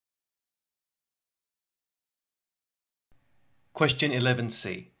Question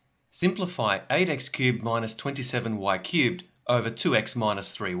 11c. Simplify 8x cubed minus 27y cubed over 2x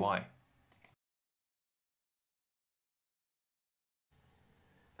minus 3y.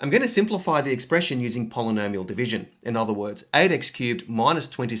 I'm going to simplify the expression using polynomial division. In other words, 8x cubed minus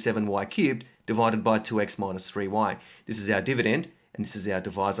 27y cubed divided by 2x minus 3y. This is our dividend and this is our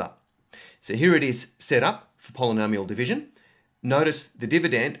divisor. So here it is set up for polynomial division. Notice the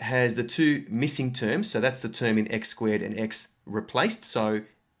dividend has the two missing terms, so that's the term in x squared and x replaced. So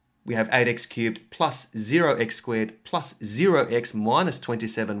we have 8x cubed plus 0x squared plus 0x minus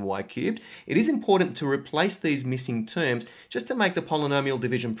 27y cubed. It is important to replace these missing terms just to make the polynomial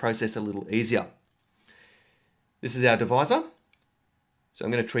division process a little easier. This is our divisor. So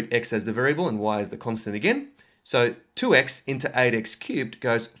I'm going to treat x as the variable and y as the constant again. So 2x into 8x cubed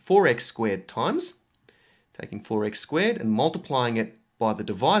goes 4x squared times. Taking 4x squared and multiplying it by the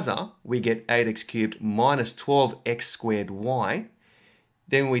divisor, we get 8x cubed minus 12x squared y.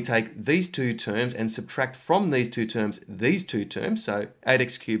 Then we take these two terms and subtract from these two terms, so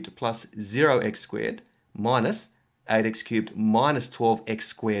 8x cubed plus 0x squared minus 8x cubed minus 12x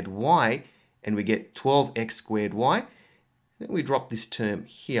squared y, and we get 12x squared y. Then we drop this term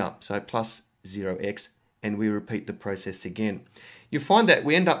here, so plus 0x, and we repeat the process again. You find that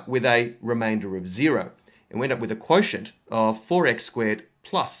we end up with a remainder of 0, and we end up with a quotient of 4x squared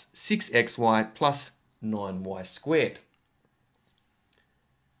plus 6xy plus 9y squared.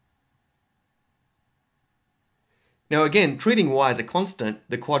 Now again, treating y as a constant,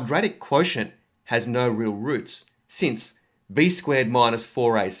 the quadratic quotient has no real roots, since b squared minus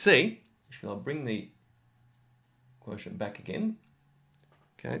 4ac, I'll bring the quotient back again.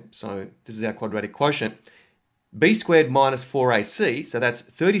 Okay, so this is our quadratic quotient. b squared minus 4ac, so that's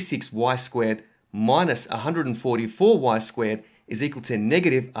 36y squared minus 144y squared is equal to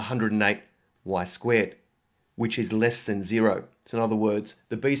negative 108y squared, which is less than 0. So in other words,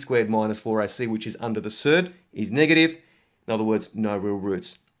 the b squared minus 4ac, which is under the surd, is negative. In other words, no real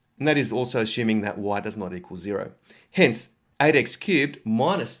roots. And that is also assuming that y does not equal 0. Hence, 8x cubed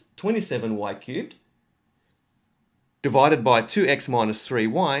minus 27y cubed divided by 2x minus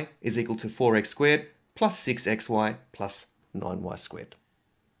 3y is equal to 4x squared plus 6xy plus 9y squared.